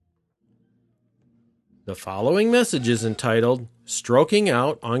The following message is entitled, Stroking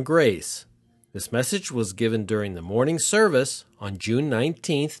Out on Grace. This message was given during the morning service on June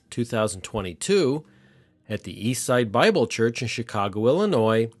 19th, 2022, at the Eastside Bible Church in Chicago,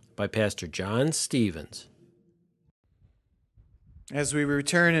 Illinois, by Pastor John Stevens. As we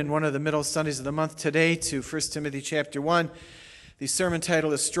return in one of the middle Sundays of the month today to 1 Timothy chapter 1, the sermon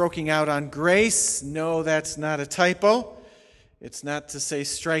title is Stroking Out on Grace. No, that's not a typo. It's not to say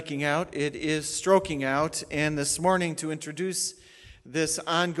striking out, it is stroking out. And this morning, to introduce this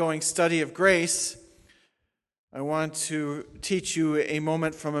ongoing study of grace, I want to teach you a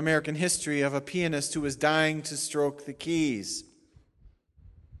moment from American history of a pianist who was dying to stroke the keys.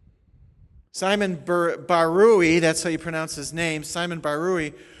 Simon Barui, that's how you pronounce his name, Simon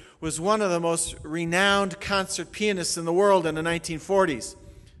Barui, was one of the most renowned concert pianists in the world in the 1940s.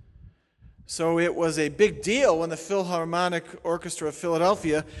 So it was a big deal when the Philharmonic Orchestra of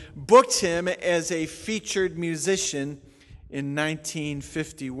Philadelphia booked him as a featured musician in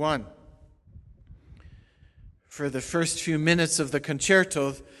 1951. For the first few minutes of the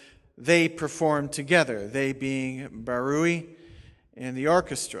concerto, they performed together, they being Barui and the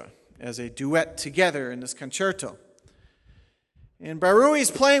orchestra, as a duet together in this concerto. And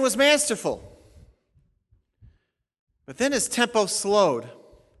Barui's playing was masterful. But then his tempo slowed,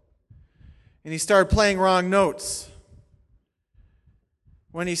 and he started playing wrong notes.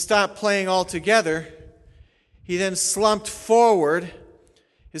 When he stopped playing altogether, he then slumped forward,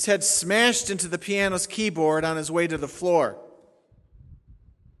 his head smashed into the piano's keyboard on his way to the floor.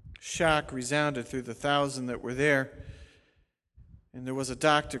 Shock resounded through the 1,000 that were there, and there was a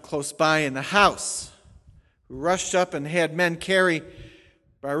doctor close by in the house who rushed up and had men carry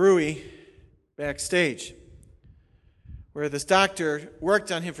Barui backstage, where this doctor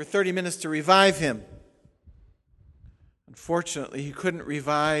worked on him for 30 minutes to revive him. Unfortunately, he couldn't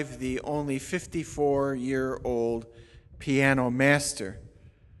revive the only 54-year-old piano master.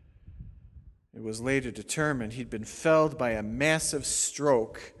 It was later determined he'd been felled by a massive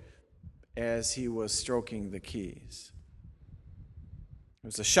stroke as he was stroking the keys. It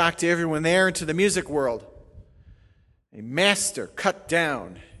was a shock to everyone there and to the music world. A master cut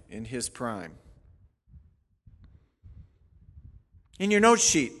down in his prime. In your note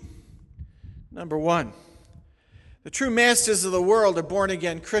sheet, number 1, the true masters of the world are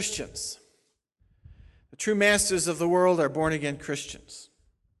born-again Christians. The true masters of the world are born-again Christians.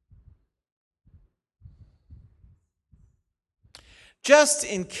 Just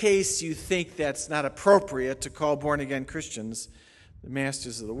in case you think that's not appropriate to call born-again Christians the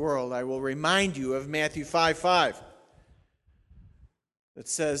masters of the world, I will remind you of Matthew 5:5 that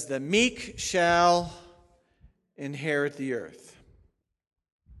says, "The meek shall inherit the earth."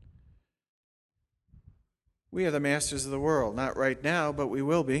 We are the masters of the world, not right now, but we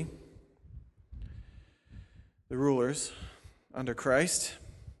will be. The rulers under Christ.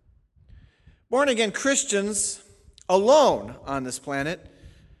 Born-again Christians alone on this planet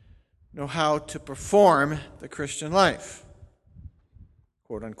know how to perform the Christian life.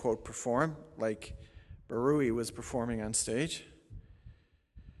 Quote-unquote perform, like Barui was performing on stage.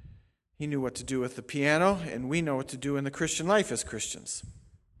 He knew what to do with the piano, and we know what to do in the Christian life as Christians.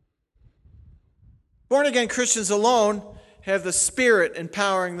 Born-again Christians alone have the Spirit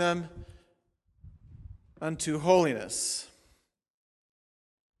empowering them unto holiness.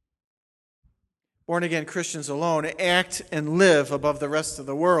 Born-again Christians alone act and live above the rest of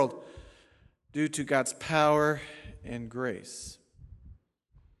the world due to God's power and grace.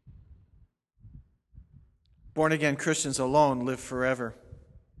 Born-again Christians alone live forever.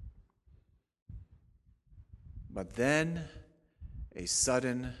 But then a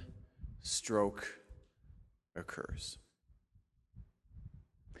sudden stroke occurs.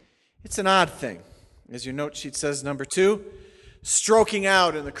 It's an odd thing. As your note sheet says, number 2, stroking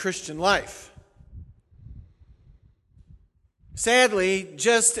out in the Christian life. Sadly,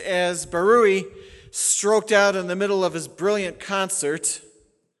 just as Barui stroked out in the middle of his brilliant concert,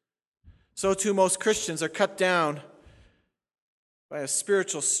 so too most Christians are cut down by a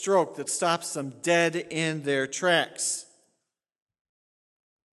spiritual stroke that stops them dead in their tracks.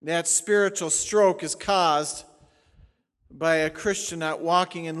 That spiritual stroke is caused by a Christian not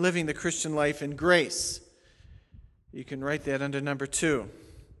walking and living the Christian life in grace. You can write that under number 2.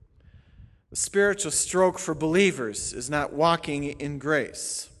 The spiritual stroke for believers is not walking in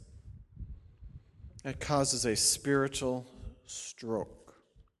grace. That causes a spiritual stroke.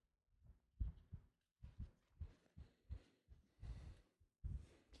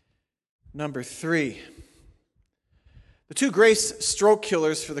 Number 3. The two grace stroke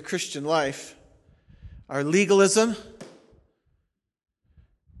killers for the Christian life are legalism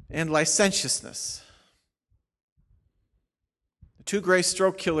and licentiousness. The two grace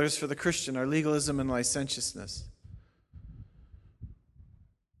stroke killers for the Christian are legalism and licentiousness.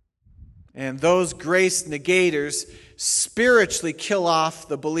 And those grace negators spiritually kill off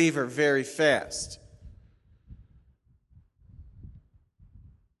the believer very fast.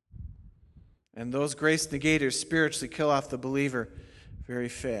 And those grace negators spiritually kill off the believer very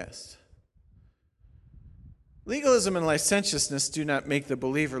fast. Legalism and licentiousness do not make the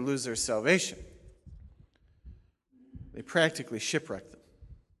believer lose their salvation. They practically shipwreck them.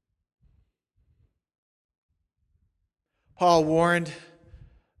 Paul warned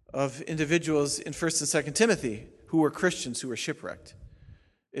of individuals in 1st and 2nd Timothy who were Christians who were shipwrecked.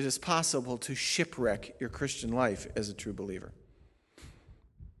 It is possible to shipwreck your Christian life as a true believer.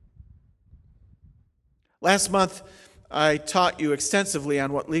 Last month, I taught you extensively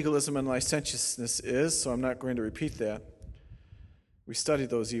on what legalism and licentiousness is, so I'm not going to repeat that. We studied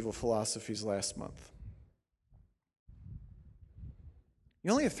those evil philosophies last month.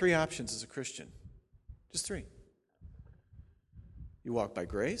 You only have 3 options as a Christian. Just 3. You walk by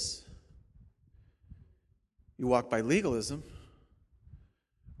grace, you walk by legalism,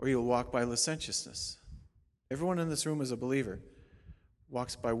 or you'll walk by licentiousness. Everyone in this room is a believer,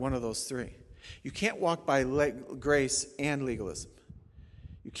 walks by one of those 3. You can't walk by grace and legalism.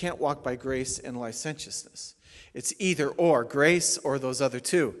 You can't walk by grace and licentiousness. It's either or, grace or those other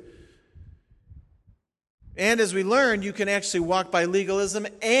 2. And as we learned, you can actually walk by legalism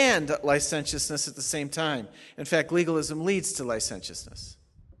and licentiousness at the same time. In fact, legalism leads to licentiousness.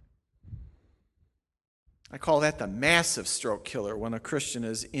 I call that the massive stroke killer, when a Christian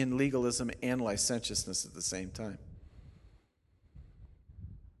is in legalism and licentiousness at the same time.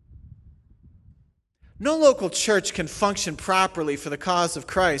 No local church can function properly for the cause of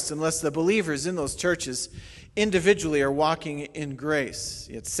Christ unless the believers in those churches individually are walking in grace.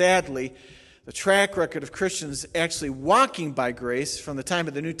 Yet sadly, the track record of Christians actually walking by grace from the time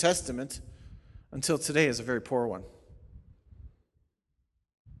of the New Testament until today is a very poor one.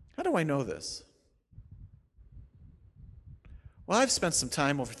 How do I know this? Well, I've spent some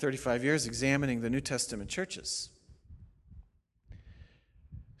time over 35 years examining the New Testament churches.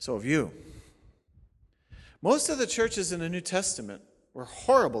 So have you. Most of the churches in the New Testament were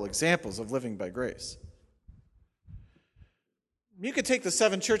horrible examples of living by grace. You could take the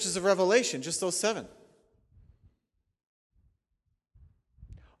 7 churches of Revelation, just those 7.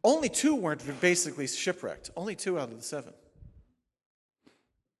 Only 2 weren't basically shipwrecked. Only 2 out of the 7.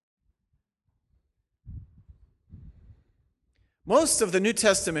 Most of the New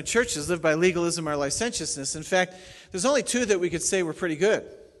Testament churches live by legalism or licentiousness. In fact, there's only 2 that we could say were pretty good,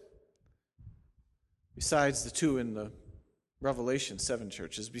 besides the 2 in the Revelation 7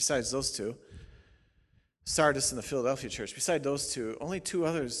 churches. Besides those 2, Sardis and the Philadelphia church, beside those 2, only 2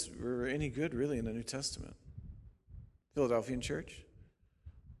 others were any good really in the New Testament. Philadelphian church,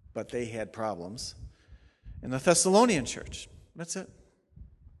 but they had problems. And the Thessalonian church, that's it.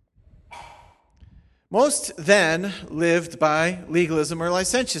 Most then lived by legalism or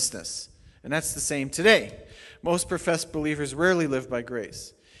licentiousness, and that's the same today. Most professed believers rarely live by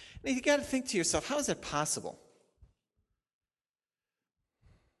grace. And you got to think to yourself, how is that possible?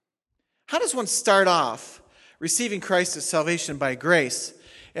 How does one start off receiving Christ as salvation by grace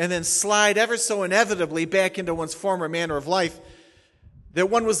and then slide ever so inevitably back into one's former manner of life that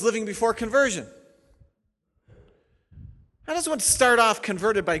one was living before conversion? How does one start off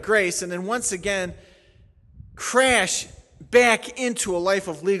converted by grace and then once again crash back into a life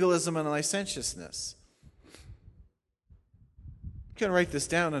of legalism and licentiousness? You can write this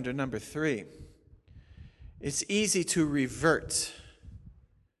down under number 3. It's easy to revert.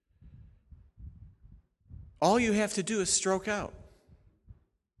 All you have to do is stroke out.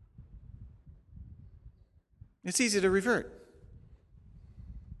 It's easy to revert.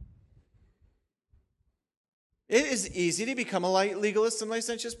 It is easy to become a legalist and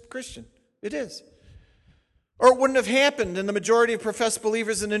licentious Christian. It is. Or it wouldn't have happened in the majority of professed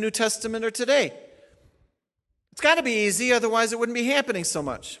believers in the New Testament or today. It's got to be easy, otherwise it wouldn't be happening so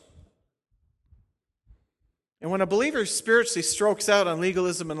much. And when a believer spiritually strokes out on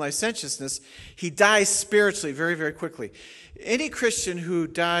legalism and licentiousness, he dies spiritually very, very quickly. Any Christian who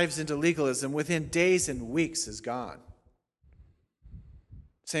dives into legalism within days and weeks is gone.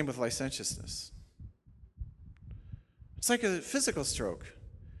 Same with licentiousness. It's like a physical stroke.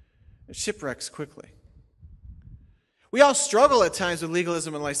 It shipwrecks quickly. We all struggle at times with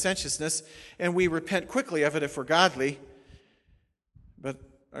legalism and licentiousness, and we repent quickly of it if we're godly. But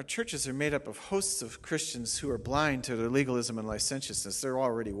our churches are made up of hosts of Christians who are blind to their legalism and licentiousness. They're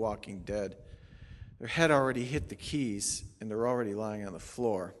already walking dead. Their head already hit the keys, and they're already lying on the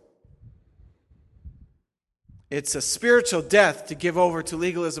floor. It's a spiritual death to give over to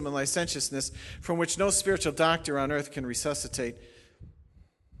legalism and licentiousness from which no spiritual doctor on earth can resuscitate.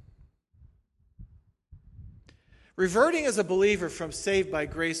 Reverting as a believer from saved by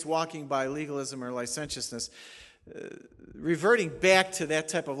grace, walking by legalism or licentiousness, reverting back to that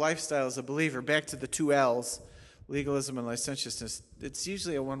type of lifestyle as a believer, back to the two L's, legalism and licentiousness, it's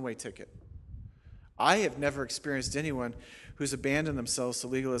usually a one-way ticket. I have never experienced anyone who's abandoned themselves to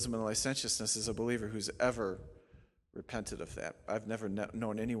legalism and licentiousness as a believer who's ever repented of that. I've never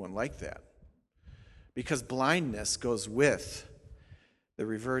known anyone like that. Because blindness goes with the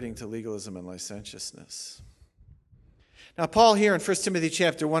reverting to legalism and licentiousness. Now, Paul here in 1 Timothy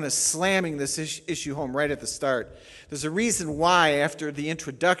chapter 1 is slamming this issue home right at the start. There's a reason why, after the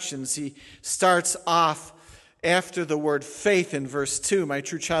introductions, he starts off after the word faith in verse 2, my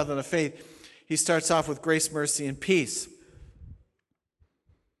true child in the faith, he starts off with grace, mercy, and peace.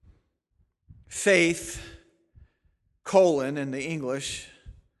 Faith, colon in the English,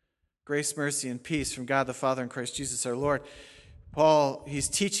 grace, mercy, and peace from God the Father and Christ Jesus our Lord. Paul, he's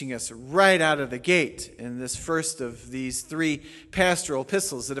teaching us right out of the gate in this first of these three pastoral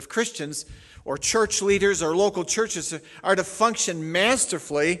epistles that if Christians or church leaders or local churches are to function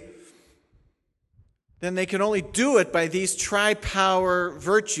masterfully, then they can only do it by these tri-power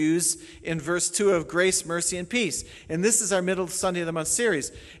virtues in verse 2 of grace, mercy, and peace. And this is our Middle Sunday of the Month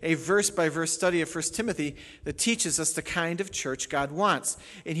series, a verse-by-verse study of 1 Timothy that teaches us the kind of church God wants.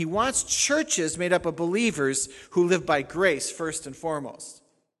 And he wants churches made up of believers who live by grace first and foremost.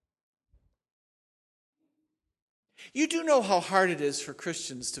 You do know how hard it is for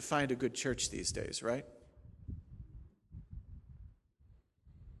Christians to find a good church these days, right?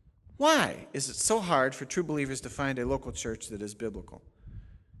 Why is it so hard for true believers to find a local church that is biblical?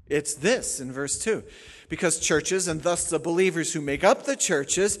 It's this in verse 2. Because churches, and thus the believers who make up the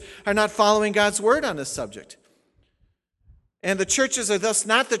churches, are not following God's word on this subject. And the churches are thus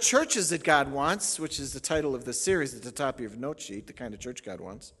not the churches that God wants, which is the title of this series at the top of your note sheet, the kind of church God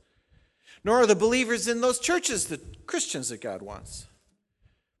wants. Nor are the believers in those churches the Christians that God wants.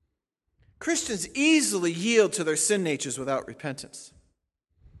 Christians easily yield to their sin natures without repentance.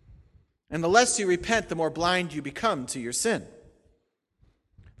 And the less you repent, the more blind you become to your sin.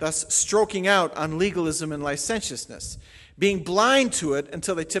 Thus, stroking out on legalism and licentiousness, being blind to it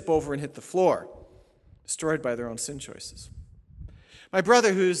until they tip over and hit the floor, destroyed by their own sin choices. My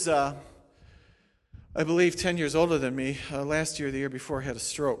brother, who's, I believe, 10 years older than me, last year or the year before, had a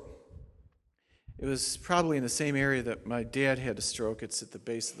stroke. It was probably in the same area that my dad had a stroke. It's at the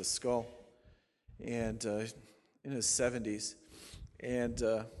base of the skull, and in his 70s. And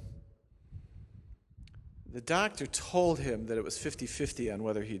the doctor told him that it was 50-50 on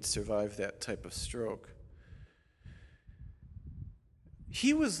whether he'd survive that type of stroke.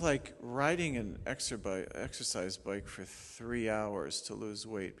 He was like riding an exercise bike for 3 hours to lose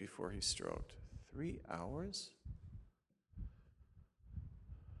weight before he stroked. 3 hours?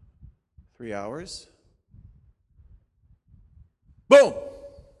 3 hours? Boom!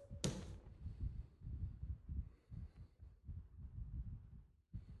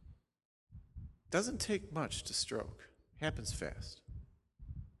 Doesn't take much to stroke. Happens fast.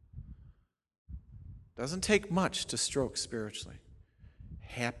 Doesn't take much to stroke spiritually.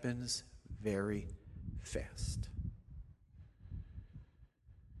 Happens very fast.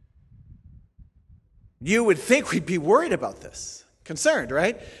 You would think we'd be worried about this. Concerned,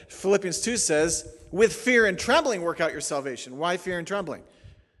 right? Philippians 2 says, with fear and trembling work out your salvation. Why fear and trembling?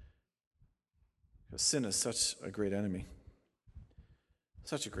 Because sin is such a great enemy.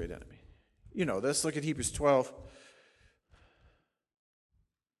 Such a great enemy. You know this. Look at Hebrews 12.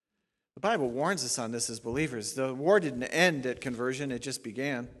 The Bible warns us on this as believers. The war didn't end at conversion, it just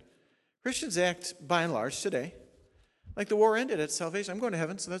began. Christians act, by and large, today like the war ended at salvation. I'm going to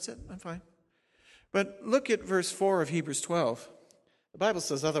heaven, so that's it. I'm fine. But look at verse 4 of Hebrews 12. The Bible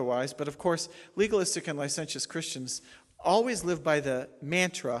says otherwise, but of course, legalistic and licentious Christians always live by the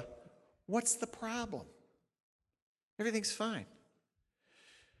mantra, what's the problem? Everything's fine.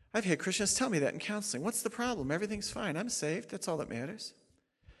 I've had Christians tell me that in counseling. What's the problem? Everything's fine. I'm saved. That's all that matters.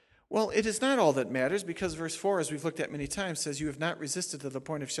 Well, it is not all that matters because verse 4, as we've looked at many times, says you have not resisted to the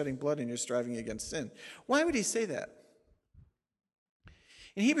point of shedding blood in your striving against sin. Why would he say that?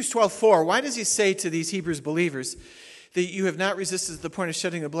 In Hebrews 12:4, why does he say to these Hebrews believers that you have not resisted to the point of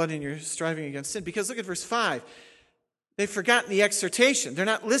shedding the blood in your striving against sin? Because look at verse 5. They've forgotten the exhortation. They're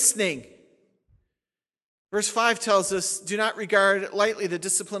not listening. Verse 5 tells us, do not regard lightly the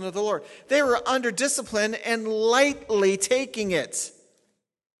discipline of the Lord. They were under discipline and lightly taking it.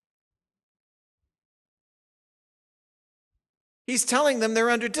 He's telling them they're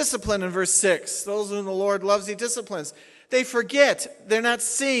under discipline in verse 6. Those whom the Lord loves, he disciplines. They forget. They're not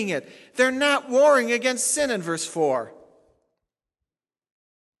seeing it. They're not warring against sin in verse 4.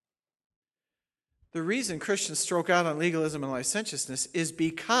 The reason Christians stroke out on legalism and licentiousness is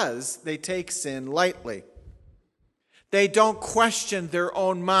because they take sin lightly. They don't question their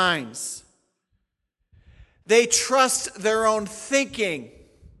own minds. They trust their own thinking.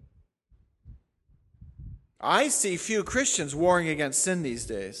 I see few Christians warring against sin these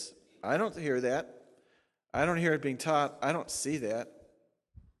days. I don't hear that. I don't hear it being taught. I don't see that.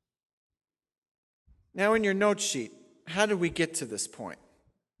 Now, in your note sheet, how did we get to this point?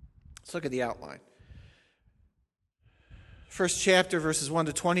 Let's look at the outline. First chapter, verses 1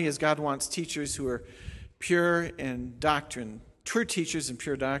 to 20, is God wants teachers who are pure in doctrine, true teachers in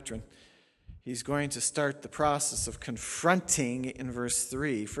pure doctrine. He's going to start the process of confronting in verse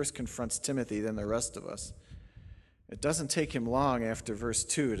 3. First confronts Timothy, then the rest of us. It doesn't take him long after verse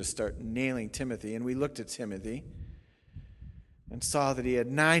 2 to start nailing Timothy. And we looked at Timothy and saw that he had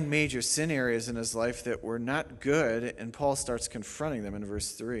 9 major sin areas in his life that were not good, and Paul starts confronting them in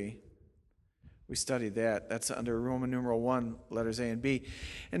verse 3. We studied that. That's under Roman numeral 1, letters A and B.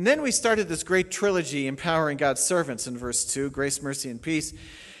 And then we started this great trilogy, Empowering God's Servants, in verse 2, Grace, Mercy, and Peace.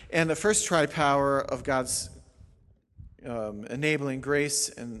 And the first tri-power of God's enabling grace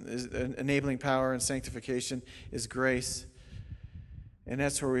and enabling power and sanctification is grace. And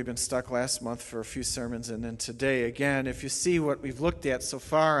that's where we've been stuck last month for a few sermons. And then today, again, if you see what we've looked at so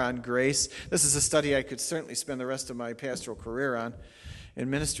far on grace, this is a study I could certainly spend the rest of my pastoral career on, in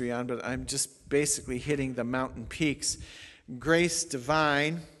ministry on, but I'm just basically hitting the mountain peaks. Grace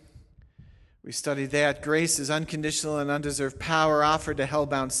divine, we studied that. Grace is unconditional and undeserved power offered to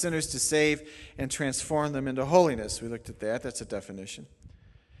hell-bound sinners to save and transform them into holiness. We looked at that. That's a definition.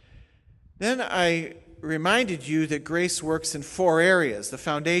 Then I reminded you that grace works in 4 areas, the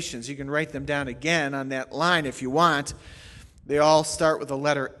foundations. You can write them down again on that line if you want. They all start with the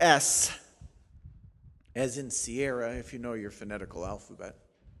letter S, as in Sierra, if you know your phonetical alphabet.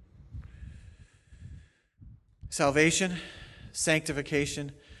 Salvation,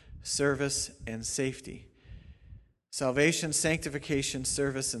 sanctification, service, and safety. Salvation, sanctification,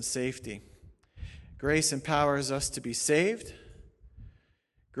 service, and safety. Grace empowers us to be saved.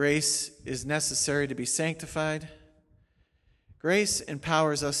 Grace is necessary to be sanctified. Grace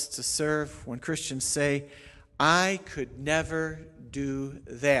empowers us to serve. When Christians say, I could never do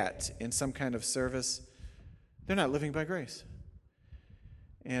that in some kind of service, they're not living by grace.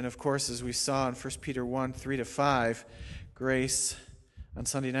 And of course, as we saw in 1 Peter 1, 3-5, grace on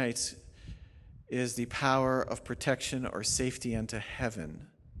Sunday nights is the power of protection or safety unto heaven.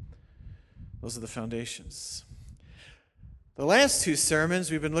 Those are the foundations. The last 2 sermons,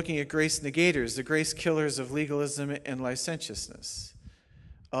 we've been looking at grace negators, the grace killers of legalism and licentiousness.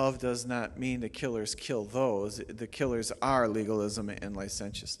 Of does not mean the killers kill those. The killers are legalism and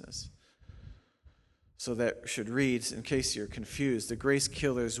licentiousness. So that should read, in case you're confused, the grace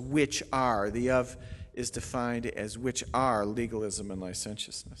killers which are. The of is defined as which are legalism and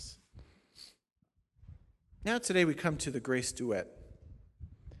licentiousness. Now today we come to the grace duet.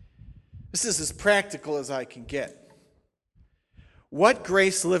 This is as practical as I can get. What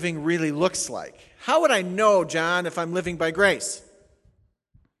grace living really looks like. How would I know, John, if I'm living by grace?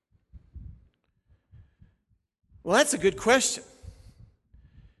 Well, that's a good question.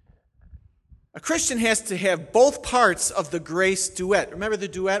 A Christian has to have both parts of the grace duet. Remember the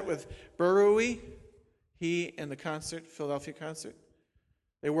duet with Berui? He and the concert, Philadelphia concert?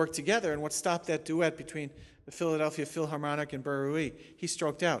 They worked together, and what stopped that duet between the Philadelphia Philharmonic and Berui? He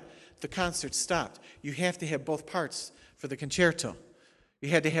stroked out. The concert stopped. You have to have both parts for the concerto. You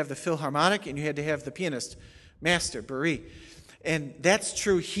had to have the Philharmonic, and you had to have the pianist, master, Berui. And that's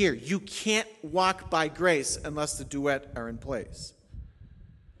true here. You can't walk by grace unless the duet are in place.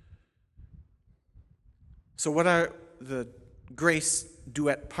 So what are the grace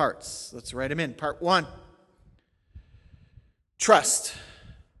duet parts? Let's write them in. Part 1, trust.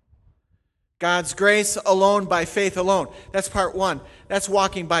 God's grace alone by faith alone. That's part 1. That's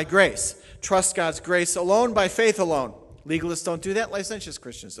walking by grace. Trust God's grace alone by faith alone. Legalists don't do that. Licentious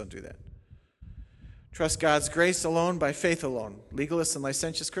Christians don't do that. Trust God's grace alone by faith alone. Legalists and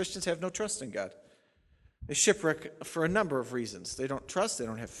licentious Christians have no trust in God. They shipwreck for a number of reasons. They don't trust, they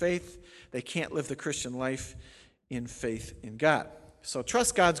don't have faith, they can't live the Christian life in faith in God. So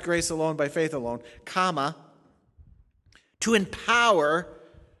trust God's grace alone by faith alone, comma, to empower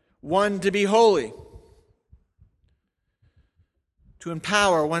one to be holy. To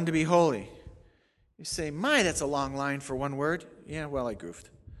empower one to be holy. You say, that's a long line for one word. Yeah, well, I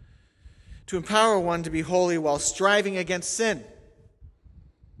goofed. To empower one to be holy while striving against sin.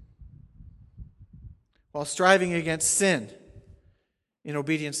 while striving against sin in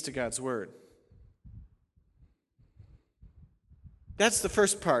obedience to God's word. That's the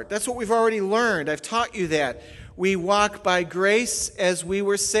first part. That's what we've already learned. I've taught you that. We walk by grace as we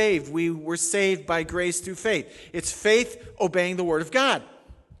were saved. We were saved by grace through faith. It's faith obeying the word of God.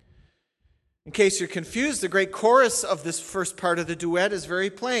 In case you're confused, the great chorus of this first part of the duet is very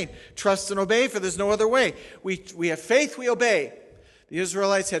plain. Trust and obey, for there's no other way. We have faith, we obey. The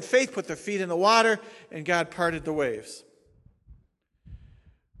Israelites had faith, put their feet in the water, and God parted the waves.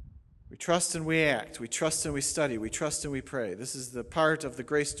 We trust and we act. We trust and we study. We trust and we pray. This is the part of the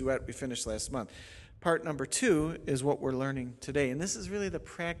grace duet we finished last month. Part number 2 is what we're learning today. And this is really the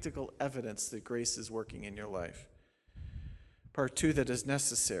practical evidence that grace is working in your life. Part 2 that is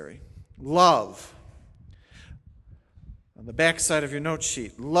necessary. Love. On the back side of your note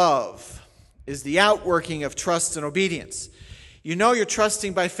sheet, love is the outworking of trust and obedience. You know you're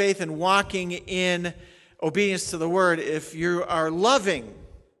trusting by faith and walking in obedience to the word if you are loving.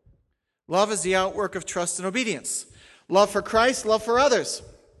 Love is the outwork of trust and obedience. Love for Christ, love for others.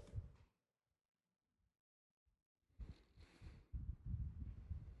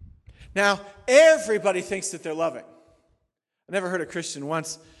 Now, everybody thinks that they're loving. I never heard a Christian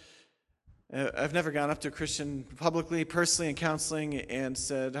once. I've never gone up to a Christian publicly, personally, in counseling and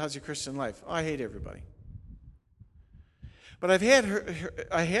said, "How's your Christian life?" "Oh, I hate everybody." But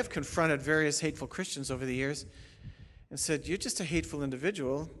I have confronted various hateful Christians over the years and said, "You're just a hateful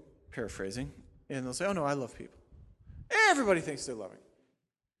individual," paraphrasing, and they'll say, "Oh no, I love people." Everybody thinks they're loving.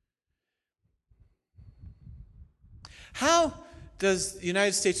 How does the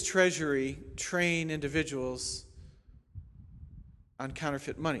United States Treasury train individuals on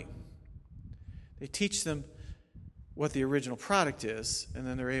counterfeit money? They teach them what the original product is, and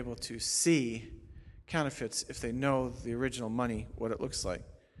then they're able to see counterfeits if they know the original money, what it looks like.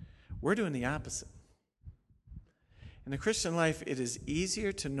 We're doing the opposite. In the Christian life, it is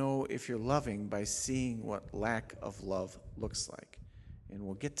easier to know if you're loving by seeing what lack of love looks like. And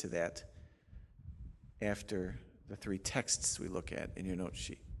we'll get to that after the 3 texts we look at in your note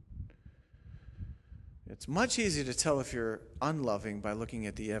sheet. It's much easier to tell if you're unloving by looking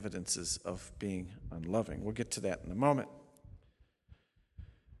at the evidences of being unloving. We'll get to that in a moment.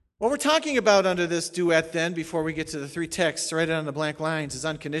 What we're talking about under this duet then, before we get to the 3 texts, right on the blank lines, is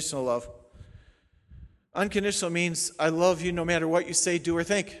unconditional love. Unconditional means I love you no matter what you say, do, or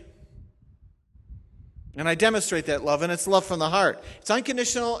think. And I demonstrate that love, and it's love from the heart. It's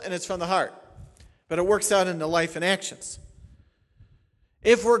unconditional and it's from the heart. But it works out in the life and actions.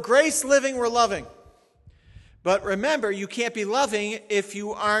 If we're grace living, we're loving. But remember, you can't be loving if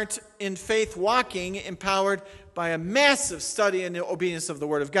you aren't in faith walking, empowered by a massive study and obedience of the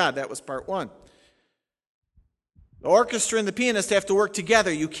Word of God. That was part 1. The orchestra and the pianist have to work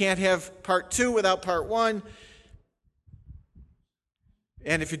together. You can't have part 2 without part 1.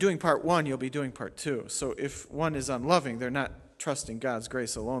 And if you're doing part 1, you'll be doing part 2. So if one is unloving, they're not trusting God's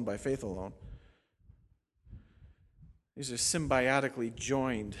grace alone by faith alone. These are symbiotically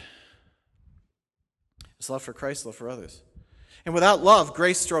joined. It's love for Christ, love for others. And without love,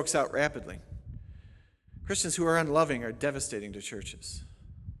 grace strokes out rapidly. Christians who are unloving are devastating to churches.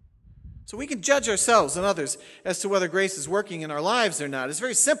 So we can judge ourselves and others as to whether grace is working in our lives or not. It's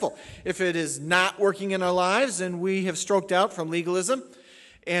very simple. If it is not working in our lives, then we have stroked out from legalism,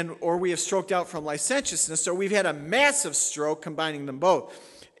 or we have stroked out from licentiousness, or we've had a massive stroke combining them both.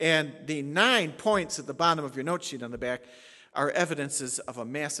 And the 9 points at the bottom of your note sheet on the back are evidences of a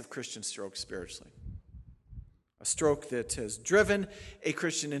massive Christian stroke spiritually. A stroke that has driven a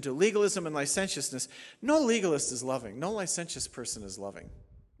Christian into legalism and licentiousness. No legalist is loving. No licentious person is loving.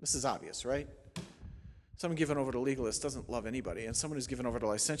 This is obvious, right? Someone given over to legalist doesn't love anybody, and someone who's given over to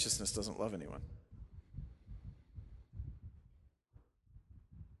licentiousness doesn't love anyone.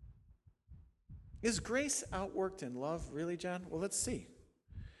 Is grace outworked in love, really, John? Well, let's see.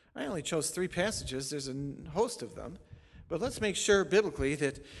 I only chose 3 passages. There's a host of them. But let's make sure biblically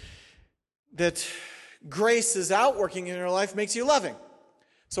that grace is outworking in your life makes you loving.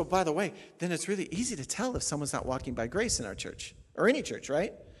 So, by the way, then it's really easy to tell if someone's not walking by grace in our church, or any church,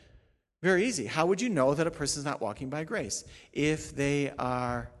 right? Very easy. How would you know that a person's not walking by grace? If they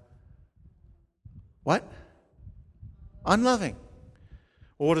are, what? Unloving.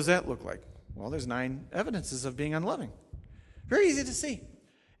 Well, what does that look like? Well, there's 9 evidences of being unloving. Very easy to see.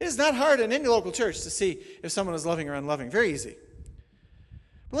 It is not hard in any local church to see if someone is loving or unloving. Very easy.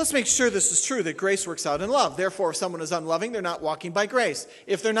 But let's make sure this is true, that grace works out in love. Therefore, if someone is unloving, they're not walking by grace.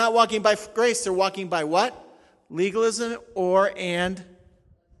 If they're not walking by grace, they're walking by what? Legalism and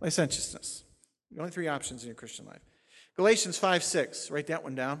licentiousness. The only 3 options in your Christian life. Galatians 5:6. Write that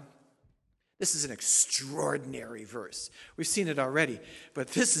one down. This is an extraordinary verse. We've seen it already, but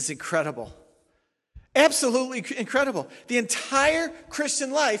this is incredible. Absolutely incredible. The entire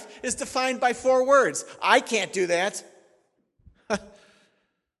Christian life is defined by 4 words. I can't do that. The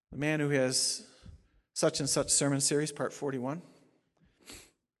man who has such and such sermon series, part 41.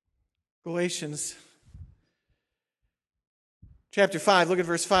 Galatians chapter 5, look at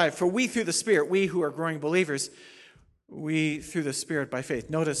verse 5. For we through the Spirit, we who are growing believers, we through the Spirit by faith.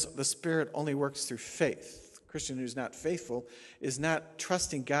 Notice the Spirit only works through faith. A Christian who's not faithful is not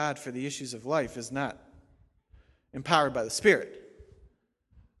trusting God for the issues of life, is not empowered by the Spirit.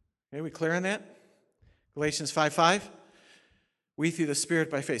 Okay, we clear on that? Galatians 5:5. We through the Spirit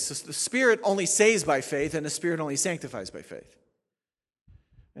by faith. So the Spirit only saves by faith, and the Spirit only sanctifies by faith.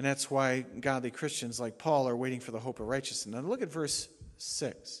 And that's why godly Christians like Paul are waiting for the hope of righteousness. Now look at verse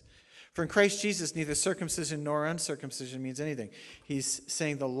 6. For in Christ Jesus, neither circumcision nor uncircumcision means anything. He's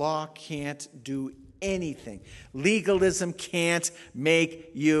saying the law can't do anything. Legalism can't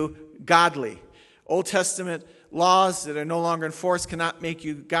make you godly. Old Testament laws that are no longer enforced cannot make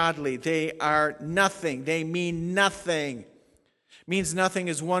you godly. They are nothing. They mean nothing. Means nothing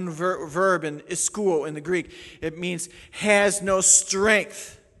is one verb in ischouo in the Greek. It means has no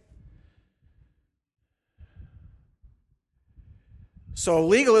strength. So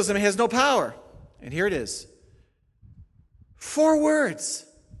legalism has no power. And here it is. 4 words.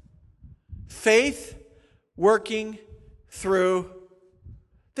 Faith working through.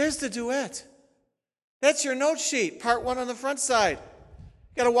 There's the duet. That's your note sheet. Part 1 on the front side.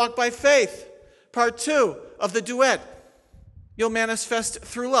 You got to walk by faith. Part 2 of the duet. You'll manifest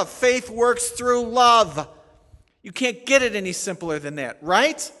through love. Faith works through love. You can't get it any simpler than that,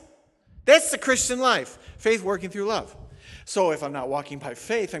 right? That's the Christian life. Faith working through love. So if I'm not walking by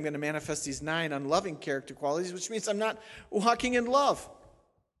faith, I'm going to manifest these 9 unloving character qualities, which means I'm not walking in love.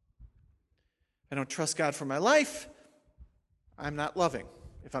 I don't trust God for my life. I'm not loving.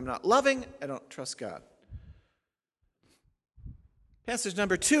 If I'm not loving, I don't trust God. Passage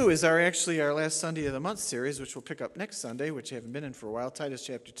number 2 is our last Sunday of the month series, which we'll pick up next Sunday, which I haven't been in for a while, Titus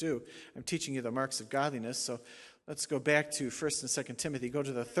chapter 2. I'm teaching you the marks of godliness, so let's go back to 1 and 2 Timothy. Go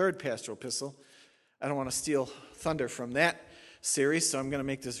to the 3rd pastoral epistle. I don't want to steal thunder from that series, so I'm going to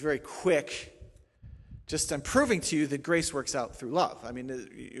make this very quick. Just I'm proving to you that grace works out through love. I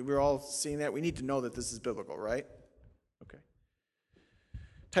mean, we're all seeing that. We need to know that this is biblical, right? Okay.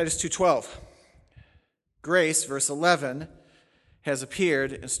 Titus 2:12. Grace, verse 11, has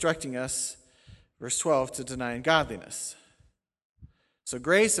appeared, instructing us, verse 12, to deny ungodliness. So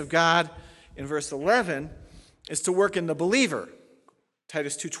grace of God in verse 11 is to work in the believer,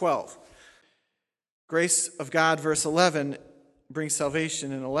 Titus 2:12. Grace of God, verse 11, brings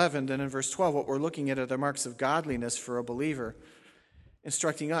salvation in 11. Then in verse 12, what we're looking at are the marks of godliness for a believer,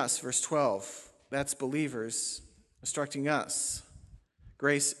 instructing us, verse 12. That's believers instructing us.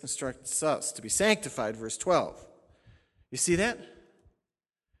 Grace instructs us to be sanctified, verse 12. You see that?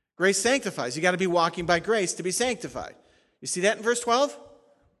 Grace sanctifies. You got to be walking by grace to be sanctified. You see that in verse 12?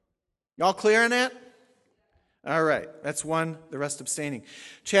 Y'all clear on that? All right. That's 1, the rest abstaining.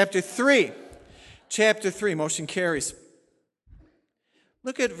 Chapter 3. Motion carries.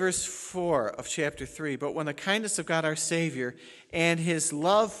 Look at verse 4 of chapter 3. But when the kindness of God our Savior and his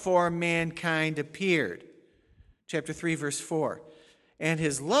love for mankind appeared. Chapter 3, verse 4. And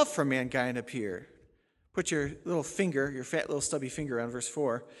his love for mankind appeared. Put your little finger, your fat little stubby finger on verse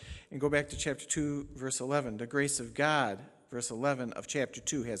 4, and go back to chapter 2, verse 11. The grace of God, verse 11 of chapter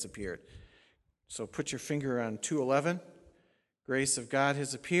 2 has appeared. So put your finger on 2:11. Grace of God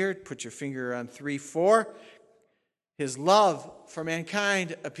has appeared. Put your finger on 3:4. His love for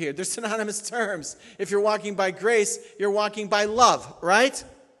mankind appeared. They're synonymous terms. If you're walking by grace, you're walking by love, right?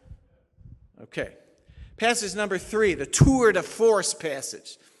 Okay. Passage number 3, the tour de force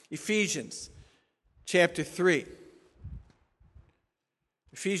passage. Ephesians chapter 3.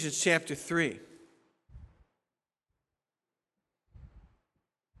 Ephesians chapter 3.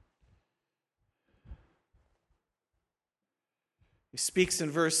 He speaks in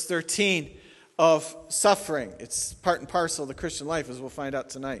verse 13 of suffering. It's part and parcel of the Christian life, as we'll find out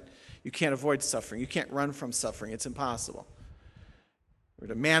tonight. You can't avoid suffering. You can't run from suffering. It's impossible. We're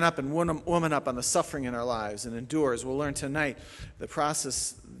to man up and woman up on the suffering in our lives and endure. As we'll learn tonight, the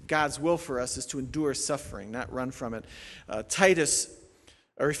process, God's will for us is to endure suffering, not run from it.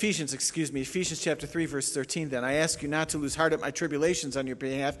 Ephesians chapter 3, verse 13, then, I ask you not to lose heart at my tribulations on your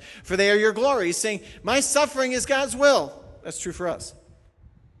behalf, for they are your glory. He's saying, my suffering is God's will. That's true for us.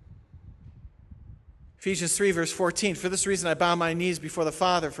 Ephesians 3, verse 14, for this reason I bow my knees before the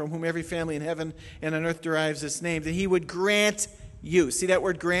Father, from whom every family in heaven and on earth derives its name, that he would grant you. See that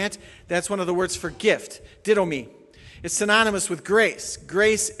word grant? That's one of the words for gift, didomi. It's synonymous with grace.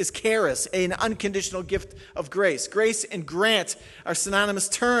 Grace is charis, an unconditional gift of grace. Grace and grant are synonymous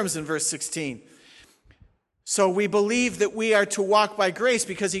terms in verse 16. So we believe that we are to walk by grace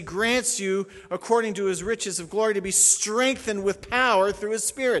because he grants you, according to his riches of glory, to be strengthened with power through his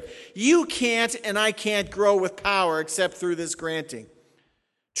Spirit. You can't and I can't grow with power except through this granting.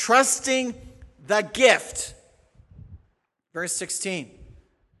 Trusting the gift. Verse 16.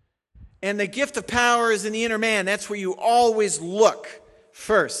 And the gift of power is in the inner man. That's where you always look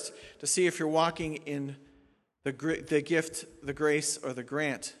first to see if you're walking in the gift, the grace, or the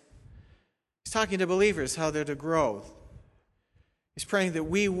grant. He's talking to believers, how they're to grow. He's praying that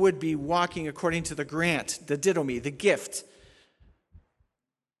we would be walking according to the grant, the didomi, the gift.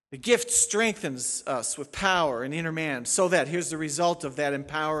 The gift strengthens us with power in inner man, so that, here's the result of that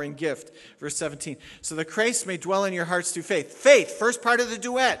empowering gift, verse 17, so that Christ may dwell in your hearts through faith. Faith, first part of the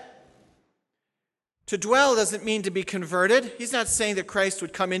duet. To dwell doesn't mean to be converted. He's not saying that Christ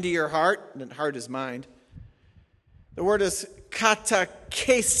would come into your heart, and heart is mind. The word is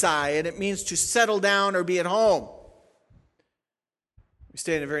katakesai, and it means to settle down or be at home. We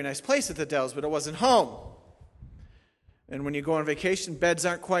stayed in a very nice place at the Dells, but it wasn't home. And when you go on vacation, beds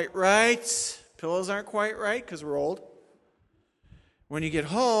aren't quite right, pillows aren't quite right because we're old. When you get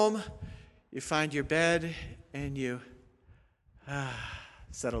home, you find your bed and you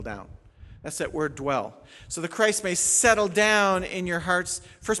settle down. That's that word dwell. So the Christ may settle down in your hearts,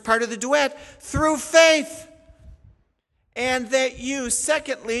 first part of the duet, through faith. And that you,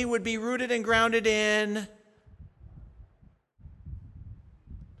 secondly, would be rooted and grounded in.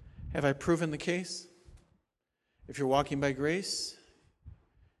 Have I proven the case? If you're walking by grace,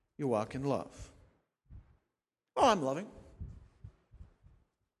 you walk in love. Oh, I'm loving.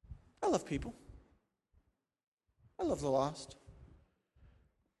 I love people. I love the lost.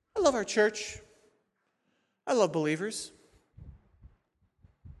 I love our church. I love believers.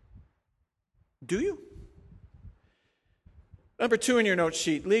 Do you? Number 2 in your note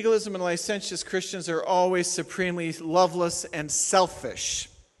sheet, legalism and licentious Christians are always supremely loveless and selfish.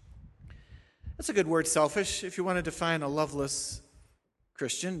 That's a good word, selfish. If you want to define a loveless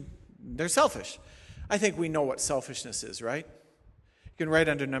Christian, they're selfish. I think we know what selfishness is, right? You can write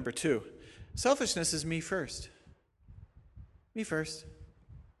under number 2. Selfishness is me first. Me first.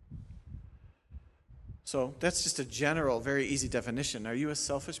 So that's just a general, very easy definition. Are you a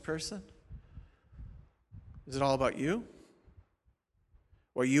selfish person? Is it all about you?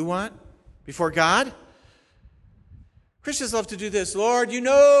 What you want before God? Christians love to do this. Lord, you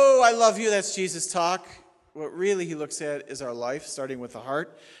know I love you. That's Jesus talk. What really he looks at is our life, starting with the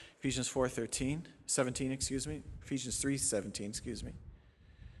heart. Ephesians 4:17, 17, excuse me. Ephesians 3:17, excuse me.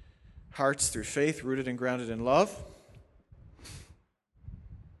 Hearts through faith, rooted and grounded in love.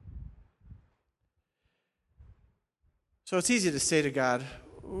 So it's easy to say to God,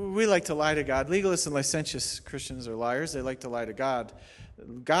 we like to lie to God. Legalists and licentious Christians are liars. They like to lie to God.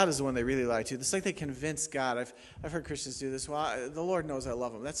 God is the one they really lie to. It's like they convince God. I've heard Christians do this. Well, the Lord knows I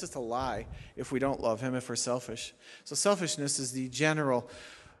love him. That's just a lie if we don't love him, if we're selfish. So selfishness is the general,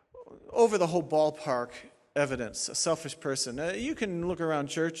 over the whole ballpark evidence, a selfish person. You can look around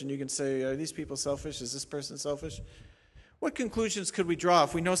church and you can say, are these people selfish? Is this person selfish? What conclusions could we draw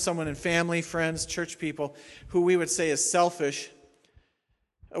if we know someone in family, friends, church people who we would say is selfish?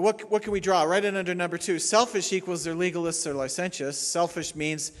 What can we draw? Write it under number 2. Selfish equals they're legalists or licentious. Selfish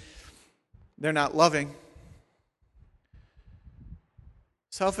means they're not loving.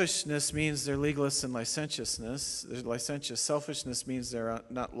 Selfishness means they're legalists and licentiousness. They're licentious. Selfishness means they're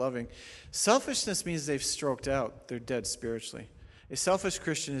not loving. Selfishness means they've stroked out. They're dead spiritually. A selfish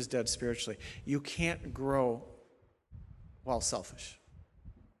Christian is dead spiritually. You can't grow while selfish.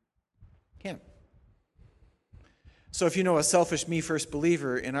 Can't. So if you know a selfish me-first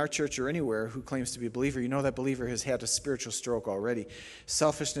believer in our church or anywhere who claims to be a believer, you know that believer has had a spiritual stroke already.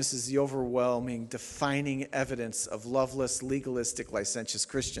 Selfishness is the overwhelming, defining evidence of loveless, legalistic, licentious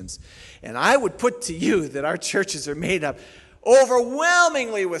Christians. And I would put to you that our churches are made up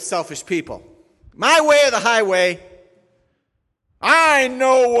overwhelmingly with selfish people. My way or the highway. I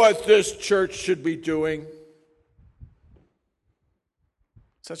know what this church should be doing.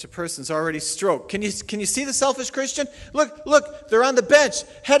 Such a person's already stroked. Can you see the selfish Christian? Look, they're on the bench.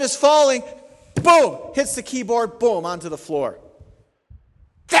 Head is falling. Boom! Hits the keyboard. Boom! Onto the floor.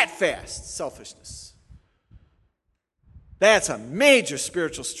 That fast. Selfishness. That's a major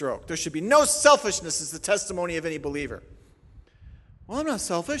spiritual stroke. There should be no selfishness as the testimony of any believer. Well, I'm not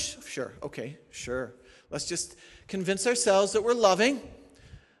selfish. Sure. Okay. Sure. Let's just convince ourselves that we're loving.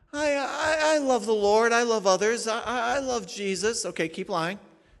 I love the Lord. I love others. I love Jesus. Okay, keep lying,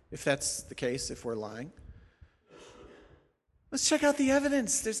 if that's the case, if we're lying. Let's check out the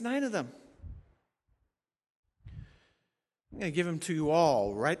evidence. There's 9 of them. I'm going to give them to you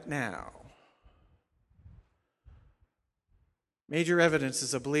all right now. Major evidence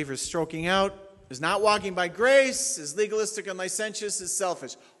is a believer stroking out, is not walking by grace, is legalistic and licentious, is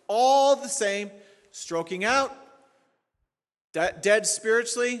selfish. All the same, stroking out, dead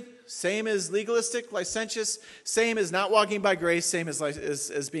spiritually, same as legalistic, licentious, same as not walking by grace, same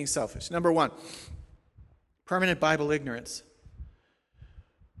as being selfish. Number 1, permanent Bible ignorance.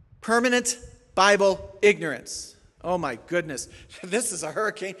 Permanent Bible ignorance. Oh my goodness. This is a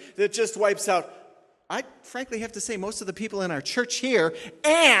hurricane that just wipes out, I frankly have to say, most of the people in our church here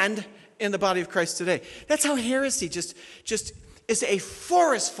and in the body of Christ today. That's how heresy just is a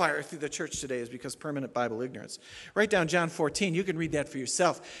forest fire through the church today, is because permanent Bible ignorance. Write down John 14. You can read that for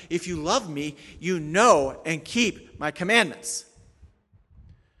yourself. If you love me, you know and keep my commandments.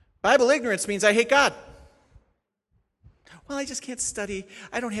 Bible ignorance means I hate God. Well, I just can't study.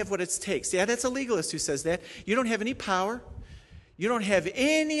 I don't have what it takes. Yeah, that's a legalist who says that. You don't have any power. You don't have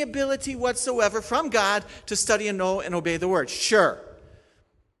any ability whatsoever from God to study and know and obey the word. Sure.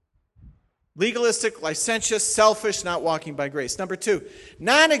 Legalistic, licentious, selfish, not walking by grace. Number 2,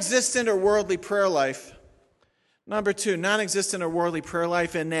 non-existent or worldly prayer life. Number 2, non-existent or worldly prayer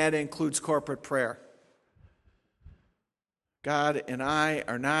life, and that includes corporate prayer. God and I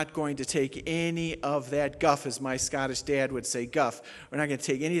are not going to take any of that guff, as my Scottish dad would say, guff. We're not going to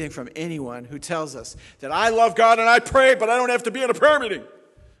take anything from anyone who tells us that I love God and I pray, but I don't have to be in a prayer meeting.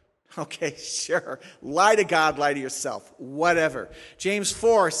 Okay, sure. Lie to God, lie to yourself, whatever. James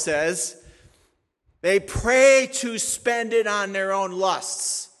 4 says they pray to spend it on their own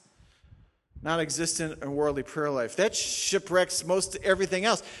lusts. Non-existent and worldly prayer life. That shipwrecks most everything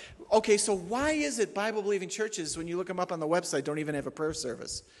else. Okay, so why is it Bible-believing churches, when you look them up on the website, don't even have a prayer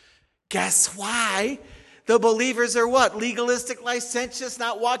service? Guess why? The believers are what? Legalistic, licentious,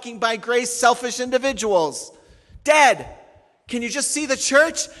 not walking by grace, selfish individuals. Dead. Can you just see the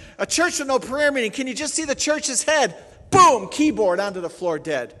church? A church with no prayer meeting. Can you just see the church's head? Boom! Keyboard onto the floor,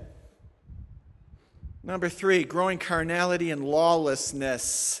 dead. Number 3, growing carnality and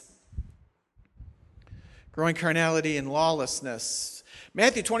lawlessness. Growing carnality and lawlessness.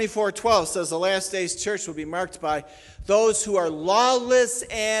 Matthew 24:12 says the last days church will be marked by those who are lawless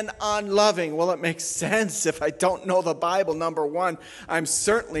and unloving. Well, it makes sense. If I don't know the Bible, number 1, I'm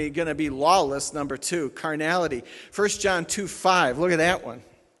certainly going to be lawless. Number 2, carnality. 1 John 2:5. Look at that one.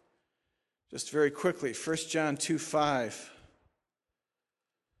 Just very quickly. 1 John 2:5.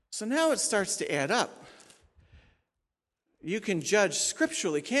 So now it starts to add up. You can judge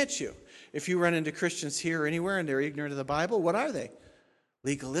scripturally, can't you? If you run into Christians here or anywhere and they're ignorant of the Bible, what are they?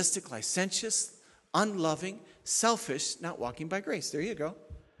 Legalistic, licentious, unloving, selfish, not walking by grace. There you go.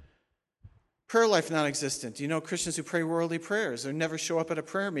 Prayer life non-existent. Do you know Christians who pray worldly prayers or never show up at a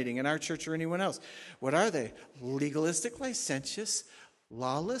prayer meeting in our church or anyone else? What are they? Legalistic, licentious,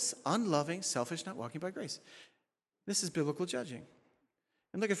 lawless, unloving, selfish, not walking by grace. This is biblical judging.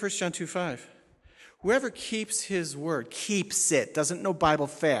 And look at 1 John 2:5. Whoever keeps his word, keeps it, doesn't know Bible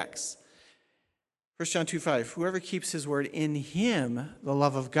facts. 1 John 2:5, whoever keeps his word, in him the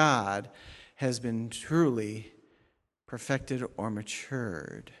love of God has been truly perfected or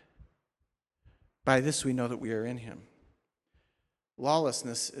matured. By this we know that we are in him.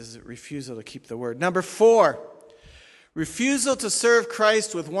 Lawlessness is a refusal to keep the word. Number 4, refusal to serve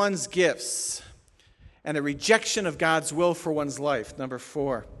Christ with one's gifts and a rejection of God's will for one's life. Number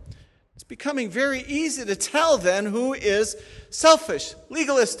 4. It's becoming very easy to tell then who is selfish,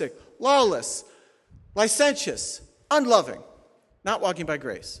 legalistic, lawless, licentious, unloving, not walking by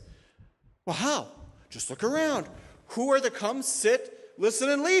grace. Well, how? Just look around. Who are the come, sit, listen,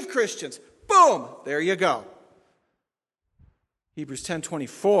 and leave Christians? Boom! There you go. Hebrews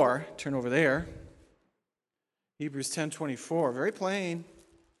 10:24. Turn over there. Hebrews 10:24. Very plain.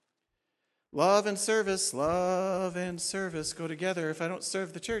 Love and service go together. If I don't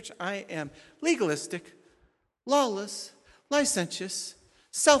serve the church, I am legalistic, lawless, licentious,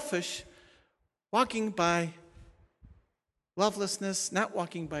 selfish, walking by lovelessness, not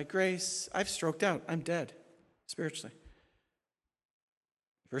walking by grace. I've stroked out. I'm dead spiritually.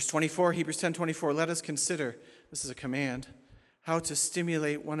 Verse 24, Hebrews 10:24, let us consider, this is a command, how to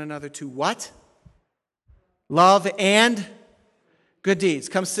stimulate one another to what? Love and good deeds.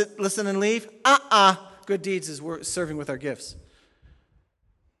 Come sit, listen, and leave? Good deeds is serving with our gifts.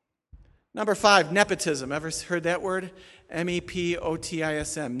 Number 5, nepotism. Ever heard that word?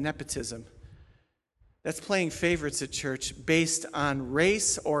 Nepotism. Nepotism. That's playing favorites at church based on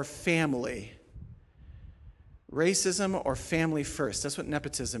race or family. Racism or family first. That's what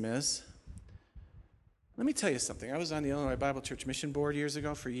nepotism is. Let me tell you something. I was on the Illinois Bible Church Mission Board years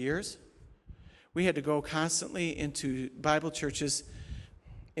ago for years. We had to go constantly into Bible churches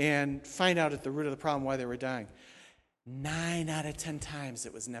and find out at the root of the problem why they were dying. 9 out of 10 times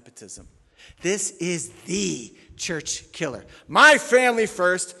it was nepotism. This is the church killer. My family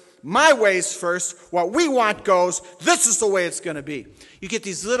first, my ways first, what we want goes, this is the way it's going to be. You get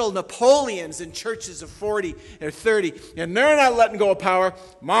these little Napoleons in churches of 40 or 30, and they're not letting go of power.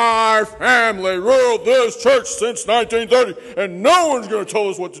 My family ruled this church since 1930, and no one's going to tell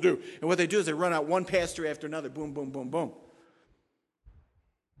us what to do. And what they do is they run out one pastor after another, boom, boom, boom, boom.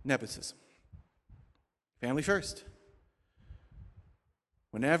 Nepotism. Family first.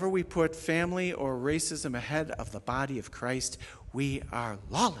 Whenever we put family or racism ahead of the body of Christ, we are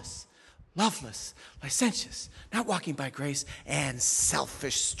lawless, loveless, licentious, not walking by grace, and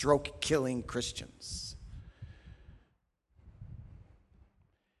selfish, stroke-killing Christians.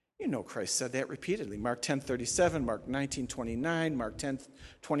 You know Christ said that repeatedly. Mark 10:37, Mark 19:29, Mark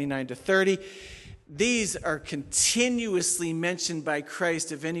 10:29-30. These are continuously mentioned by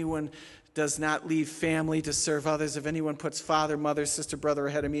Christ. If anyone does not leave family to serve others, if anyone puts father, mother, sister, brother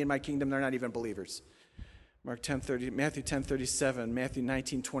ahead of me in my kingdom, they're not even believers. Matthew 10:37, Matthew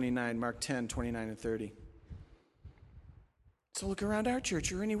 19:29, Mark 10:29 and 30. So look around our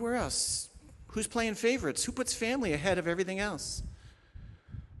church or anywhere else. Who's playing favorites? Who puts family ahead of everything else?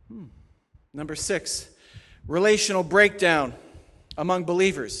 Number 6, relational breakdown among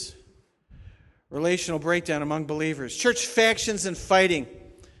believers. Relational breakdown among believers. Church factions and fighting.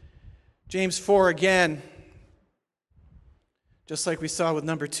 James 4 again, just like we saw with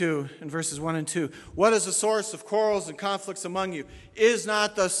number 2 in verses 1 and 2. What is the source of quarrels and conflicts among you? Is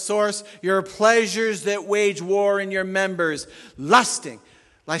not the source your pleasures that wage war in your members? Lusting,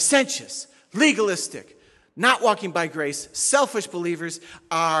 licentious, legalistic, not walking by grace, selfish believers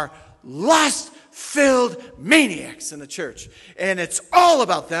are lust-filled maniacs in the church. And it's all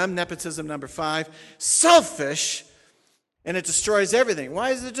about them, nepotism number 5, selfish, and it destroys everything. Why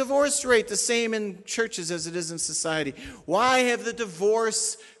is the divorce rate the same in churches as it is in society? Why have the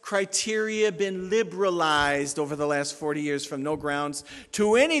divorce criteria been liberalized over the last 40 years from no grounds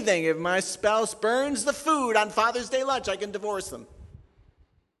to anything? If my spouse burns the food on Father's Day lunch, I can divorce them.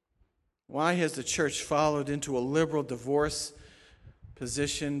 Why has the church followed into a liberal divorce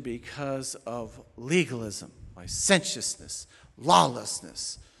position? Because of legalism, licentiousness,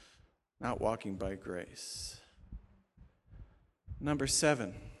 lawlessness, not walking by grace. Number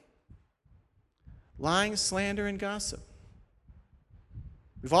 7, lying, slander, and gossip.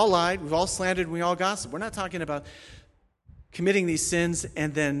 We've all lied, we've all slandered, we all gossip. We're not talking about committing these sins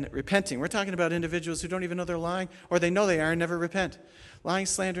and then repenting. We're talking about individuals who don't even know they're lying, or they know they are and never repent. Lying,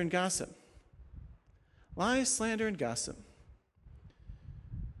 slander, and gossip. Lying, slander, and gossip.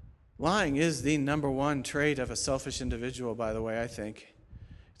 Lying is the number 1 trait of a selfish individual, by the way, I think.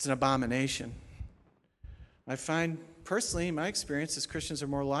 It's an abomination. I find personally, in my experience, as Christians are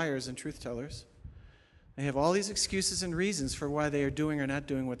more liars than truth tellers. They have all these excuses and reasons for why they are doing or not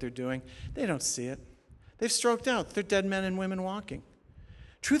doing what they're doing. They don't see it. They've stroked out. They're dead men and women walking.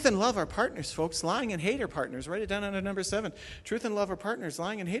 Truth and love are partners, folks. Lying and hate are partners. Write it down under number 7. Truth and love are partners.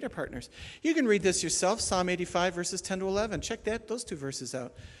 Lying and hate are partners. You can read this yourself, Psalm 85, verses 10 to 11. Check those 2 verses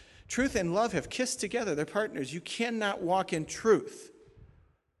out. Truth and love have kissed together. They're partners. You cannot walk in truth.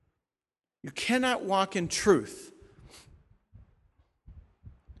 You cannot walk in truth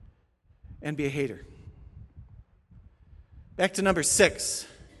and be a hater. Back to number 6.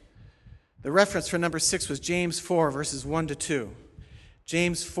 The reference for number 6 was James 4, verses 1 to 2.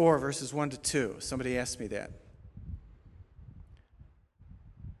 James 4, verses 1 to 2. Somebody asked me that.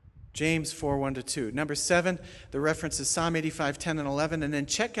 James 4, 1 to 2. Number 7, the reference is Psalm 85, 10 and 11. And then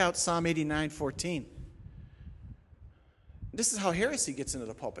check out Psalm 89, 14. This is how heresy gets into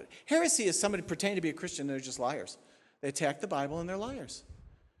the pulpit. Heresy is somebody pretending to be a Christian and they're just liars. They attack the Bible and they're liars.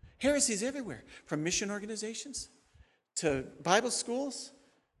 Heresy is everywhere, from mission organizations to Bible schools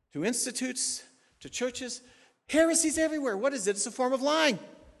to institutes to churches. Heresy's everywhere. What is it? It's a form of lying,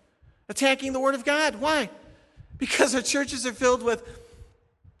 attacking the Word of God. Why? Because our churches are filled with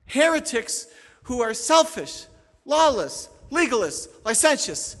heretics who are selfish, lawless, legalists,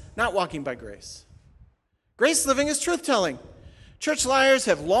 licentious, not walking by grace. Grace living is truth-telling. Church liars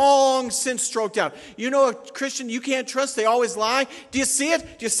have long since stroked out. You know a Christian you can't trust, they always lie. Do you see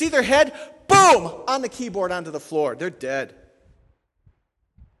it? Do you see their head? Boom! On the keyboard onto the floor. They're dead.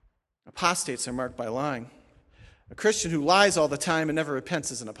 Apostates are marked by lying. A Christian who lies all the time and never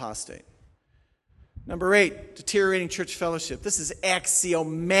repents is an apostate. Number 8, deteriorating church fellowship. This is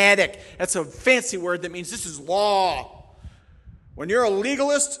axiomatic. That's a fancy word that means this is law. When you're a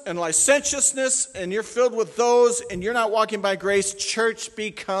legalist and licentiousness and you're filled with those and you're not walking by grace, church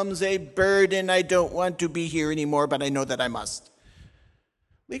becomes a burden. I don't want to be here anymore, but I know that I must.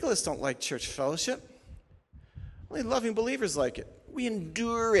 Legalists don't like church fellowship. Only loving believers like it. We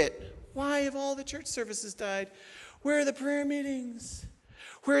endure it. Why have all the church services died? Where are the prayer meetings?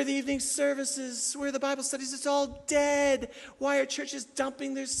 Where are the evening services? Where are the Bible studies? It's all dead. Why are churches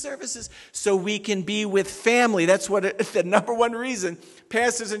dumping their services? So we can be with family. That's what the number one reason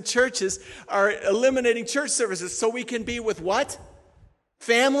pastors and churches are eliminating church services. So we can be with what?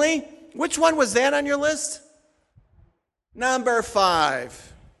 Family? Which one was that on your list? Number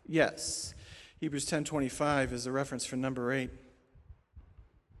 5. Yes. Hebrews 10:25 is a reference for number 8.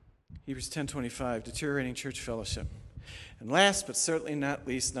 Hebrews 10:25, deteriorating church fellowship. And last but certainly not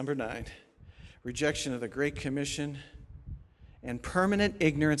least, number 9, rejection of the Great Commission and permanent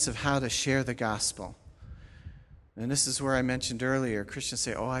ignorance of how to share the gospel. And this is where I mentioned earlier, Christians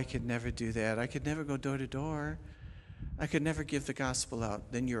say, oh, I could never do that. I could never go door to door. I could never give the gospel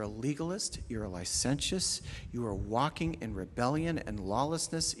out. Then you're a legalist, you're a licentious, you are walking in rebellion and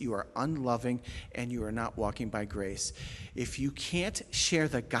lawlessness, you are unloving, and you are not walking by grace. If you can't share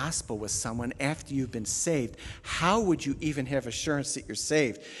the gospel with someone after you've been saved, how would you even have assurance that you're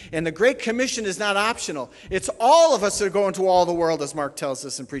saved? And the Great Commission is not optional. It's all of us that are going to all the world, as Mark tells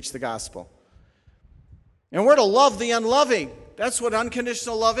us, and preach the gospel. And we're to love the unloving. That's what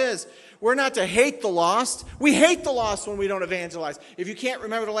unconditional love is. We're not to hate the lost. We hate the lost when we don't evangelize. If you can't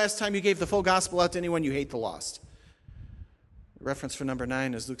remember the last time you gave the full gospel out to anyone, you hate the lost. The reference for number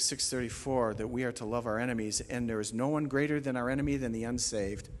 9 is Luke 6:34, that we are to love our enemies, and there is no one greater than our enemy than the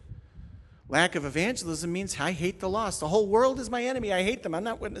unsaved. Lack of evangelism means I hate the lost. The whole world is my enemy. I hate them. I'm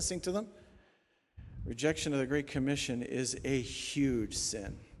not witnessing to them. Rejection of the Great Commission is a huge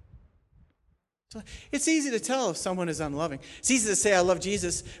sin. So it's easy to tell if someone is unloving. It's easy to say, I love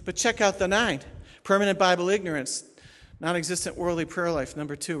Jesus, but check out the 9. Permanent Bible ignorance, non-existent worldly prayer life.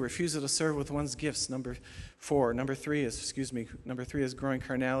 Number 2, refusal to serve with one's gifts. Number 3 is growing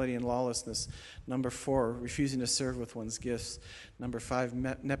carnality and lawlessness. Number 4, refusing to serve with one's gifts. Number 5,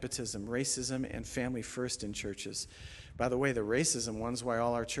 nepotism, racism, and family first in churches. By the way, the racism one's why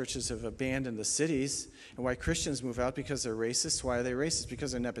all our churches have abandoned the cities and why Christians move out, because they're racist. Why are they racist?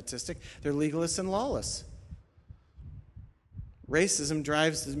 Because they're nepotistic. They're legalists and lawless. Racism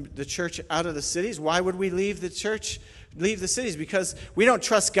drives the church out of the cities. Why would we leave the cities? Because we don't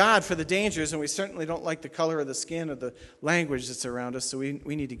trust God for the dangers, and we certainly don't like the color of the skin or the language that's around us, so we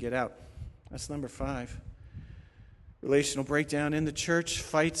need to get out. That's number 5. Relational breakdown in the church,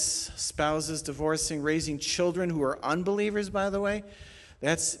 fights, spouses divorcing, raising children who are unbelievers, by the way.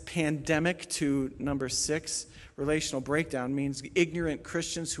 That's pandemic to number 6. Relational breakdown means ignorant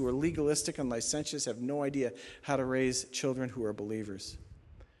Christians who are legalistic and licentious have no idea how to raise children who are believers.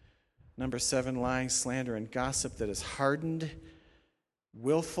 Number 7, lying, slander, and gossip that is hardened,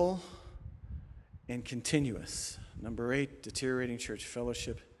 willful, and continuous. Number 8, deteriorating church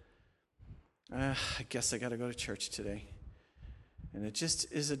fellowship. I guess I got to go to church today. And it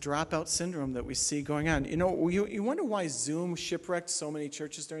just is a dropout syndrome that we see going on. You know, you wonder why Zoom shipwrecked so many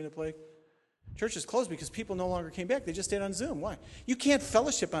churches during the plague? Churches closed because people no longer came back. They just stayed on Zoom. Why? You can't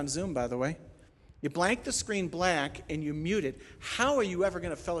fellowship on Zoom, by the way. You blank the screen black and you mute it. How are you ever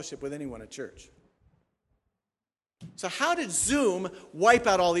going to fellowship with anyone at church? So how did Zoom wipe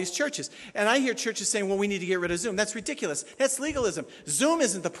out all these churches? And I hear churches saying, well, we need to get rid of Zoom. That's ridiculous. That's legalism. Zoom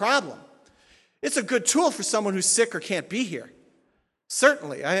isn't the problem. It's a good tool for someone who's sick or can't be here.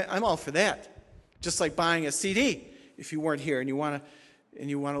 Certainly, I'm all for that. Just like buying a CD if you weren't here and you want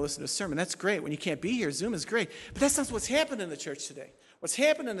to listen to a sermon. That's great. When you can't be here, Zoom is great. But that's not what's happened in the church today. What's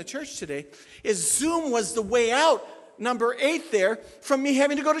happened in the church today is Zoom was the way out, number 8 there, from me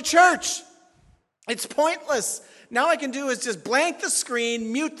having to go to church. It's pointless. Now I can do is just blank the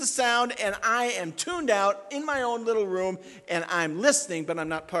screen, mute the sound, and I am tuned out in my own little room, and I'm listening, but I'm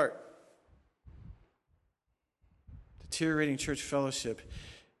not part. Deteriorating church fellowship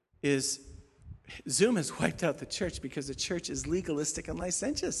is Zoom has wiped out the church because the church is legalistic and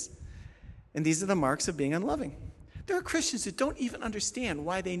licentious. And these are the marks of being unloving. There are Christians who don't even understand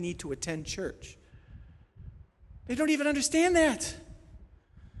why they need to attend church. They don't even understand that.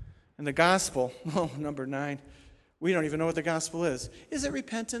 And the gospel, number 9, we don't even know what the gospel is. Is it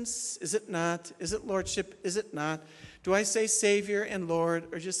repentance? Is it not? Is it lordship? Is it not? Do I say Savior and Lord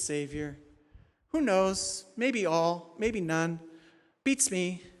or just Savior? Who knows? Maybe all, maybe none. Beats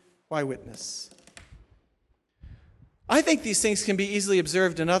me. Why witness? I think these things can be easily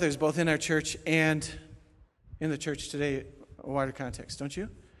observed in others, both in our church and in the church today, a wider context, don't you?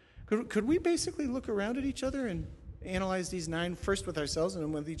 Could we basically look around at each other and analyze these 9 first with ourselves and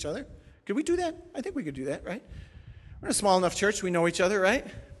then with each other? Could we do that? I think we could do that, right? We're in a small enough church, we know each other, right?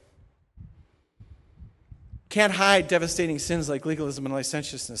 Can't hide devastating sins like legalism and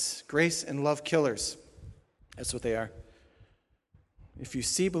licentiousness. Grace and love killers. That's what they are. If you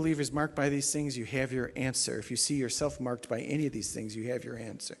see believers marked by these things, you have your answer. If you see yourself marked by any of these things, you have your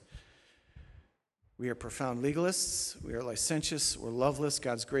answer. We are profound legalists. We are licentious. We're loveless.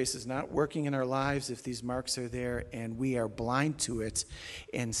 God's grace is not working in our lives if these marks are there, and we are blind to it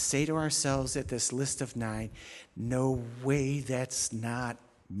and say to ourselves at this list of 9, no way, that's not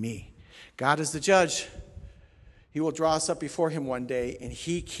me. God is the judge. He will draw us up before him one day, and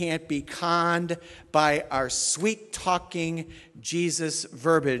he can't be conned by our sweet-talking Jesus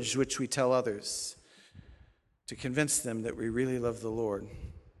verbiage, which we tell others, to convince them that we really love the Lord.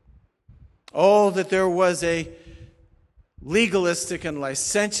 Oh, that there was a legalistic and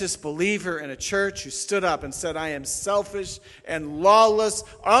licentious believer in a church who stood up and said, I am selfish and lawless,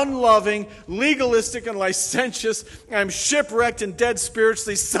 unloving, legalistic and licentious. I'm shipwrecked and dead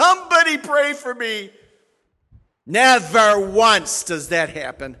spiritually. Somebody pray for me. Never once does that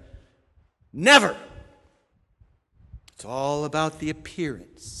happen. Never. It's all about the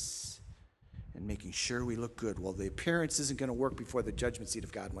appearance and making sure we look good. Well, the appearance isn't going to work before the judgment seat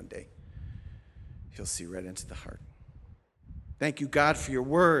of God one day. He'll see right into the heart. Thank you, God, for your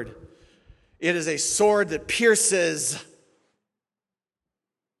word. It is a sword that pierces.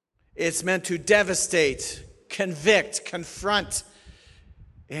 It's meant to devastate, convict, confront,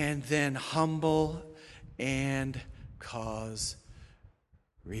 and then humble and cause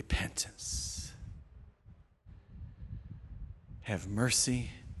repentance. Have mercy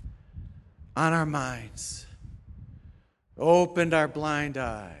on our minds. Opened our blind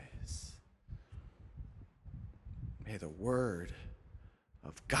eyes. May the word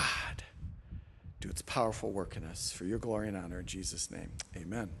of God do its powerful work in us for your glory and honor in Jesus' name.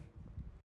 Amen.